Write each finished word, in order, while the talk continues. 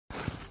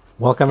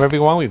Welcome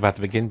everyone. We're about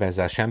to begin Bez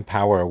Hashem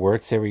Power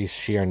Word Series,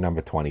 Shir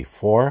number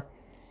 24.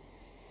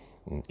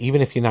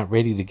 Even if you're not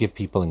ready to give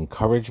people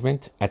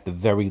encouragement, at the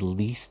very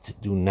least,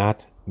 do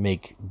not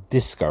make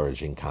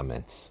discouraging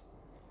comments.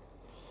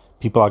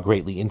 People are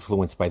greatly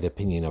influenced by the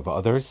opinion of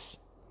others.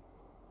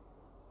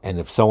 And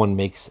if someone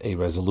makes a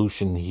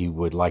resolution he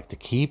would like to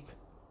keep,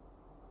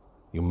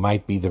 you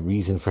might be the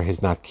reason for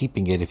his not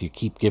keeping it if you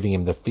keep giving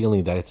him the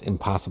feeling that it's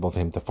impossible for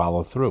him to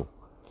follow through.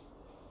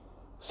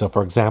 So,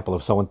 for example,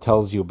 if someone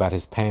tells you about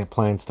his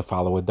plans to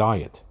follow a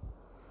diet,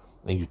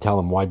 and you tell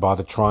him, why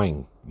bother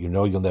trying? You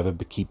know you'll never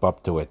keep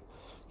up to it.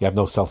 You have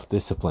no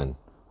self-discipline.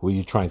 Who are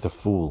you trying to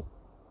fool?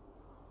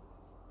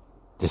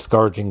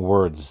 Discouraging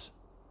words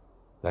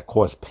that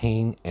cause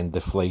pain and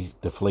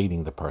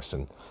deflating the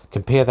person.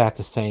 Compare that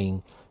to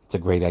saying, it's a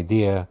great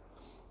idea.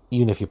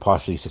 Even if you're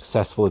partially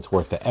successful, it's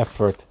worth the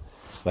effort.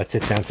 Let's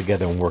sit down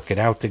together and work it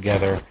out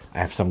together. I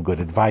have some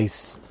good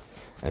advice.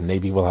 And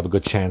maybe we'll have a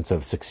good chance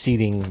of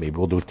succeeding. Maybe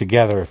we'll do it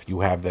together if you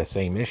have the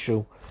same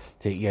issue.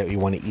 You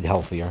want to eat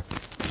healthier.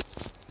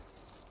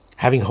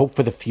 Having hope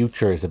for the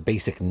future is a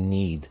basic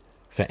need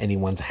for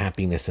anyone's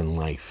happiness in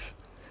life.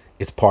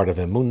 It's part of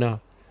emunah.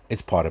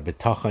 It's part of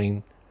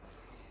bitachon.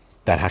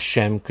 That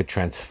Hashem could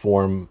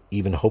transform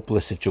even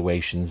hopeless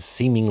situations,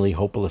 seemingly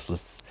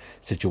hopeless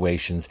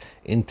situations,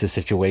 into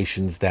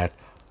situations that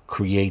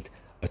create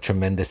a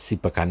tremendous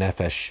sipak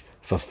hanefesh,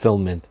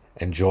 fulfillment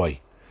and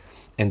joy.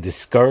 And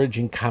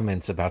discouraging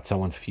comments about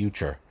someone's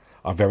future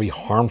are very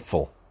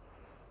harmful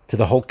to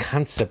the whole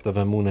concept of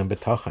emunah and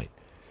bitachon.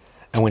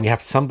 And when you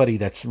have somebody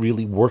that's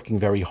really working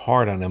very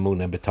hard on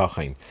emunah and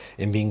bitachon,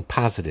 and being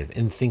positive,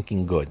 and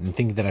thinking good, and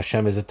thinking that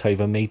Hashem is a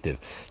taiva meitiv,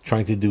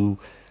 trying to do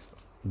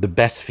the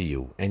best for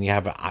you, and you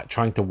have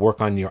trying to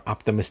work on your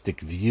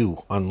optimistic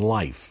view on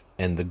life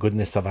and the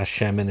goodness of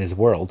Hashem and His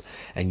world,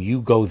 and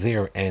you go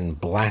there and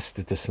blast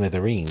it to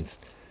smithereens,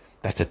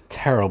 that's a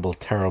terrible,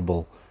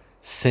 terrible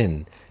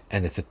sin.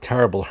 And it's a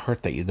terrible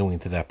hurt that you're doing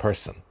to that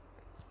person.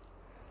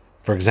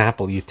 For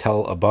example, you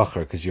tell a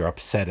bacher because you're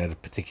upset at a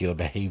particular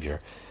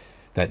behavior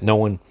that no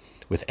one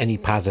with any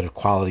positive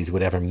qualities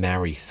would ever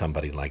marry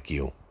somebody like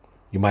you.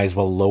 You might as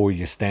well lower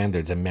your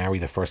standards and marry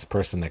the first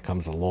person that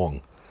comes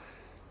along.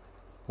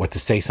 Or to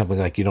say something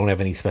like you don't have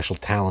any special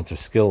talents or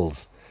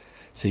skills,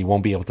 so you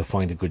won't be able to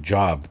find a good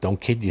job. Don't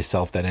kid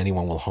yourself that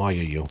anyone will hire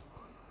you.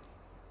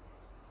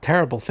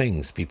 Terrible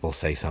things people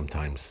say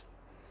sometimes.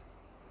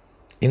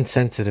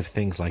 Insensitive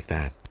things like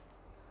that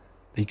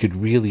you could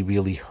really,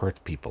 really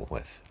hurt people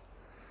with.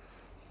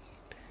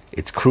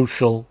 It's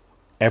crucial.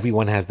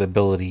 Everyone has the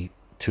ability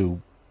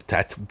to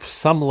at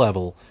some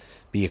level,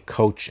 be a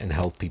coach and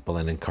help people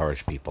and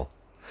encourage people,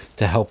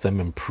 to help them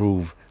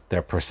improve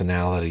their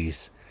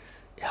personalities,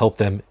 help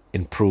them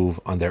improve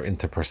on their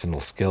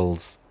interpersonal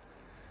skills,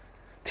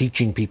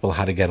 teaching people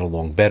how to get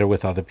along better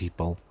with other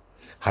people,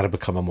 how to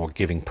become a more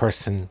giving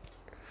person.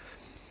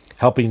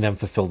 Helping them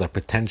fulfill their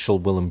potential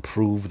will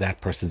improve that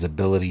person's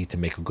ability to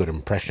make a good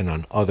impression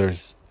on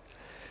others,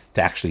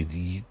 to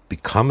actually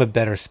become a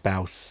better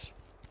spouse.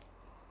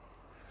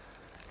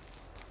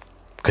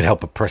 Could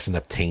help a person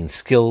obtain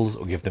skills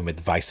or give them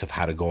advice of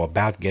how to go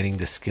about getting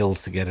the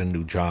skills to get a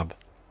new job.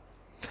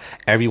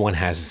 Everyone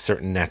has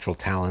certain natural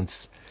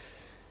talents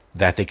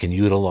that they can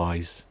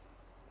utilize,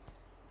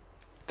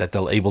 that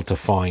they're able to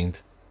find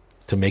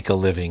to make a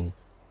living.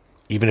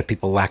 Even if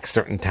people lack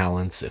certain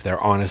talents, if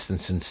they're honest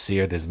and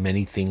sincere, there's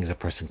many things a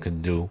person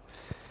can do.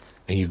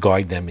 And you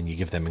guide them and you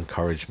give them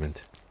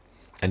encouragement.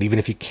 And even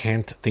if you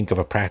can't think of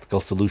a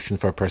practical solution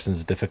for a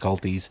person's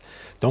difficulties,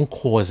 don't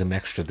cause them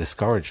extra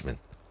discouragement.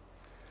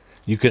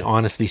 You can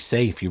honestly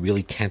say if you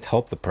really can't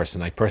help the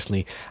person,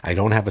 I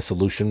don't have a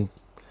solution,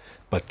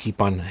 but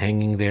keep on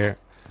hanging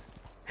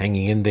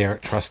in there,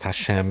 trust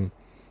Hashem,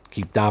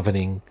 keep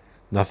davening,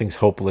 nothing's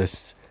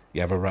hopeless. You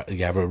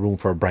have a room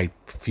for a bright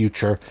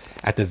future.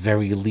 At the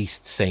very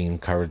least, say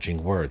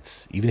encouraging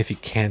words, even if you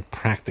can't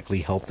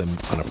practically help them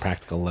on a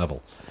practical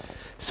level.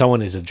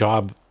 Someone is a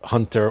job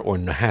hunter or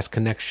has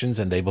connections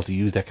and able to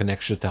use their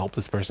connections to help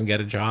this person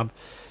get a job,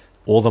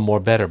 all the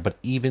more better. But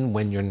even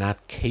when you're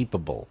not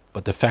capable,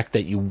 but the fact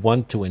that you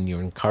want to and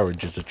you're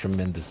encouraged is a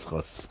tremendous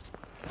chus.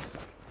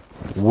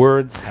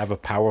 Words have a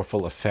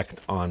powerful effect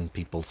on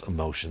people's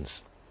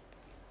emotions.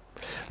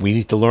 We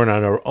need to learn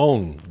on our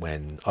own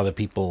when other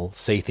people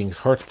say things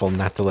hurtful,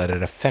 not to let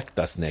it affect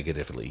us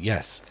negatively,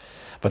 yes.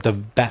 But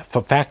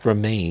the fact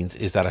remains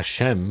is that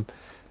Hashem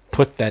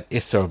put that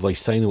Isser of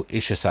Leisainu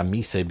Ishes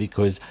Amise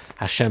because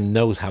Hashem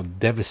knows how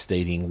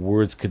devastating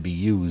words could be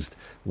used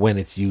when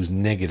it's used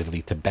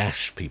negatively to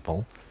bash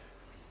people.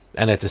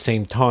 And at the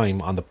same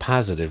time, on the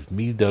positive,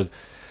 Midah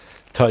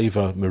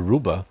Taiva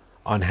Meruba,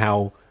 on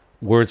how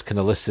words can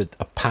elicit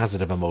a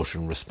positive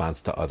emotion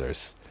response to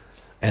others.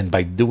 And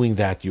by doing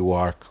that, you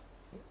are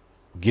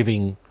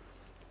giving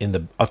in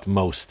the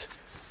utmost.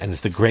 And it's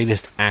the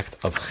greatest act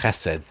of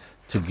chesed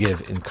to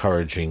give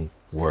encouraging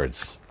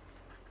words.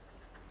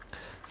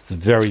 It's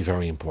very,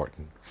 very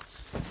important.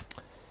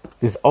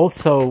 There's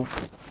also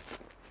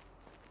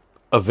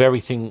a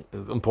very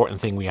important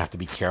thing we have to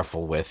be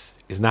careful with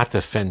is not to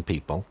offend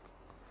people.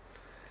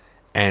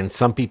 And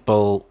some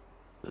people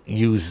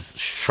use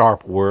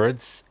sharp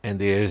words and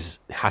there's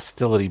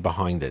hostility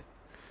behind it.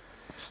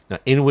 Now,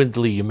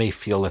 inwardly, you may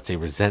feel, let's say,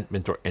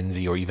 resentment or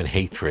envy or even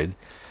hatred,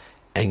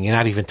 and you're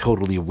not even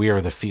totally aware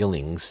of the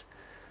feelings,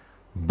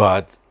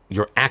 but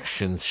your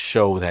actions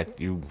show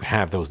that you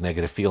have those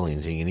negative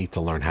feelings and you need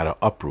to learn how to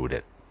uproot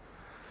it.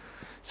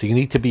 So you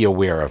need to be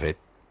aware of it.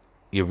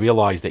 You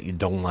realize that you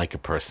don't like a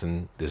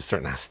person. There's a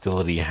certain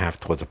hostility you have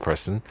towards a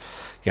person.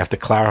 You have to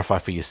clarify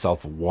for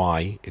yourself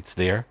why it's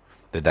there.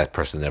 Did that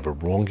person ever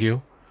wrong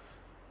you?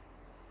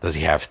 Does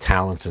he have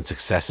talents and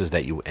successes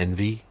that you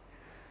envy,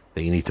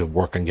 that you need to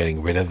work on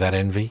getting rid of that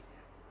envy?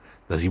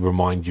 Does he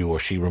remind you or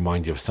she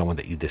remind you of someone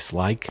that you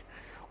dislike,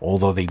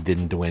 although they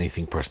didn't do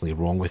anything personally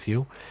wrong with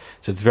you?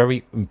 So it's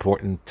very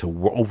important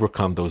to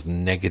overcome those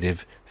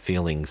negative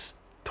feelings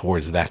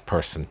towards that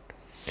person.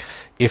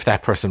 If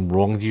that person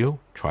wronged you,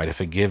 try to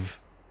forgive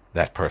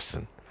that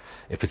person.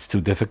 If it's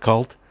too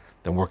difficult,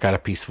 then work out a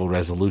peaceful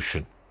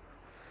resolution.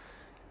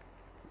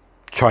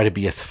 Try to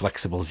be as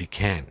flexible as you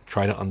can.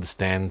 Try to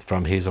understand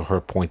from his or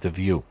her point of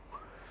view.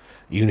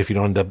 Even if you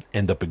don't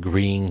end up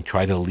agreeing,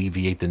 try to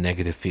alleviate the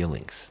negative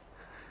feelings.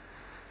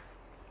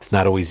 It's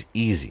not always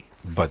easy,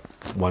 but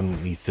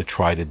one needs to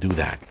try to do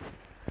that.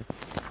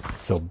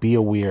 So be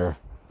aware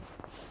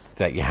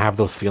that you have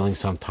those feelings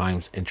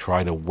sometimes and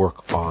try to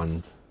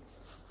working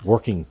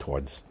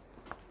towards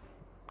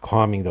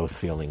calming those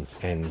feelings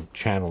and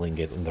channeling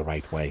it in the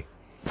right way.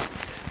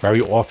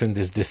 Very often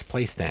there's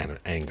displaced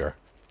anger.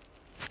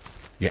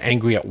 You're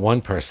angry at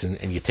one person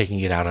and you're taking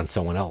it out on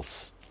someone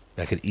else.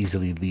 That could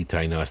easily lead to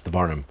Einas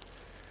Devarim.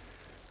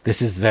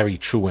 This is very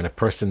true when a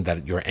person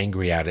that you're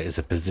angry at is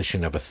a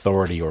position of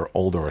authority or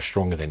older or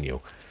stronger than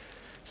you.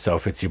 So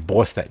if it's your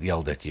boss that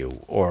yelled at you,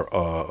 or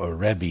a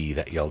Rebbe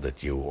that yelled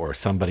at you, or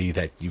somebody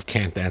that you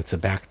can't answer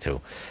back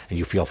to, and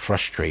you feel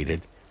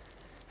frustrated,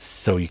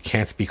 so you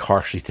can't speak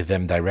harshly to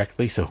them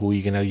directly, so who are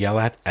you going to yell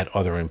at? At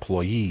other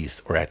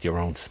employees, or at your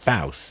own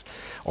spouse,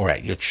 or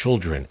at your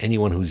children,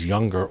 anyone who's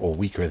younger or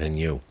weaker than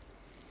you.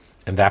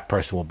 And that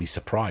person will be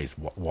surprised.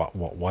 What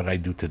did I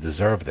do to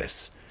deserve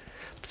this?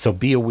 So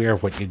be aware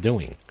of what you're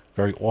doing.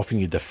 Very often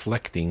you're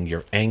deflecting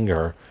your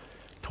anger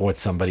towards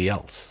somebody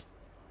else.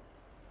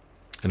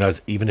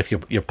 And even if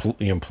your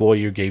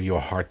employer gave you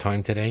a hard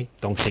time today,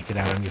 don't take it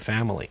out on your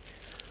family.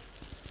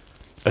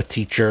 A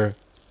teacher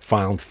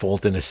found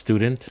fault in a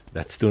student,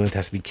 that student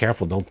has to be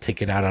careful. Don't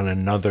take it out on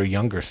another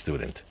younger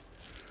student.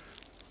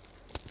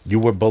 You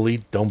were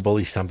bullied, don't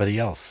bully somebody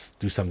else.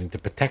 Do something to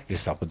protect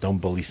yourself, but don't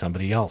bully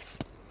somebody else.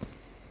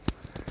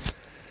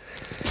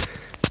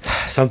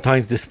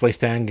 Sometimes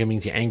displaced anger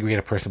means you're angry at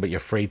a person, but you're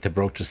afraid to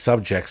broach the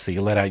subject, so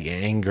you let out your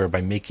anger by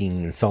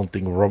making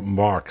insulting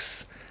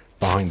remarks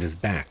behind his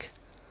back.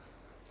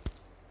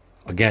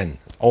 Again,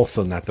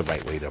 also not the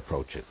right way to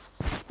approach it.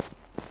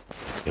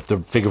 You have to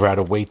figure out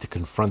a way to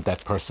confront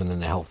that person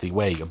in a healthy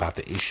way about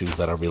the issues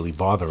that are really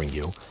bothering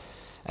you.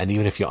 And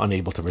even if you're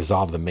unable to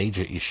resolve the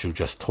major issue,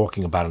 just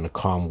talking about it in a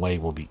calm way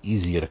will be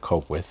easier to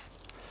cope with.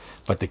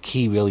 But the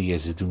key really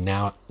is do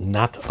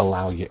not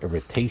allow your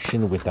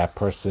irritation with that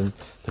person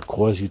to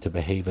cause you to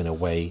behave in a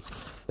way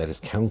that is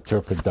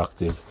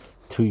counterproductive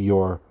to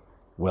your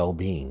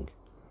well-being.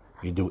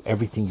 You do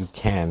everything you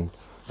can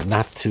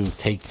not to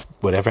take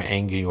whatever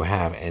anger you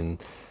have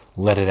and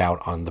let it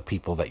out on the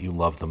people that you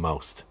love the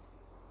most.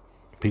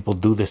 People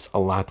do this a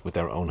lot with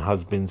their own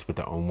husbands, with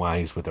their own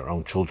wives, with their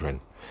own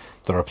children.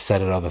 They're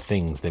upset at other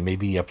things. They may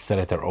be upset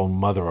at their own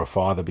mother or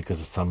father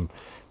because of some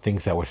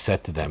things that were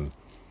said to them.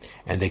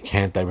 And they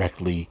can't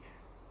directly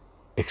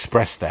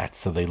express that,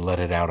 so they let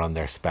it out on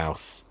their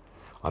spouse,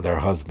 on their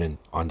husband,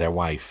 on their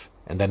wife.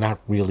 And they're not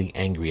really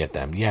angry at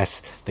them.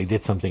 Yes, they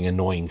did something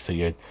annoying, so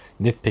you're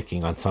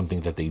nitpicking on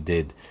something that they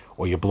did,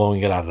 or you're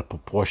blowing it out of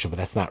proportion, but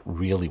that's not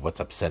really what's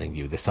upsetting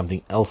you. There's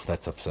something else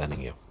that's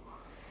upsetting you.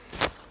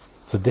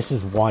 So this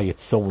is why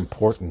it's so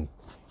important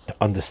to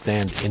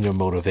understand inner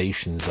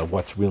motivations of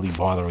what's really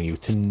bothering you,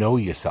 to know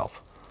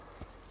yourself.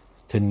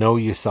 To know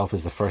yourself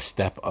is the first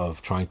step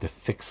of trying to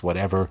fix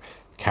whatever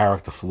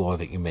character flaw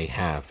that you may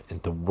have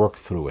and to work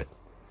through it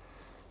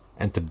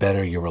and to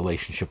better your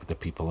relationship with the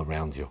people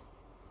around you.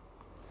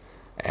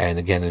 And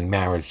again, in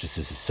marriage, this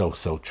is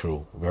so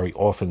true. Very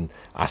often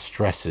our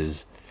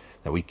stresses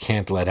that we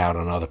can't let out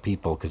on other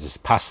people because it's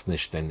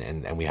pasnished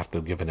and we have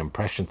to give an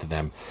impression to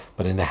them.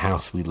 But in the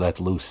house, we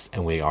let loose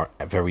and we are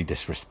very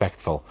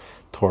disrespectful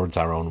towards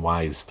our own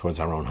wives,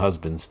 towards our own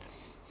husbands,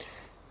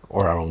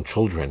 or our own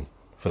children,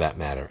 for that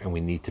matter, and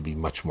we need to be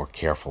much more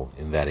careful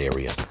in that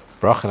area.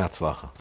 Bracha and Hatzlacha.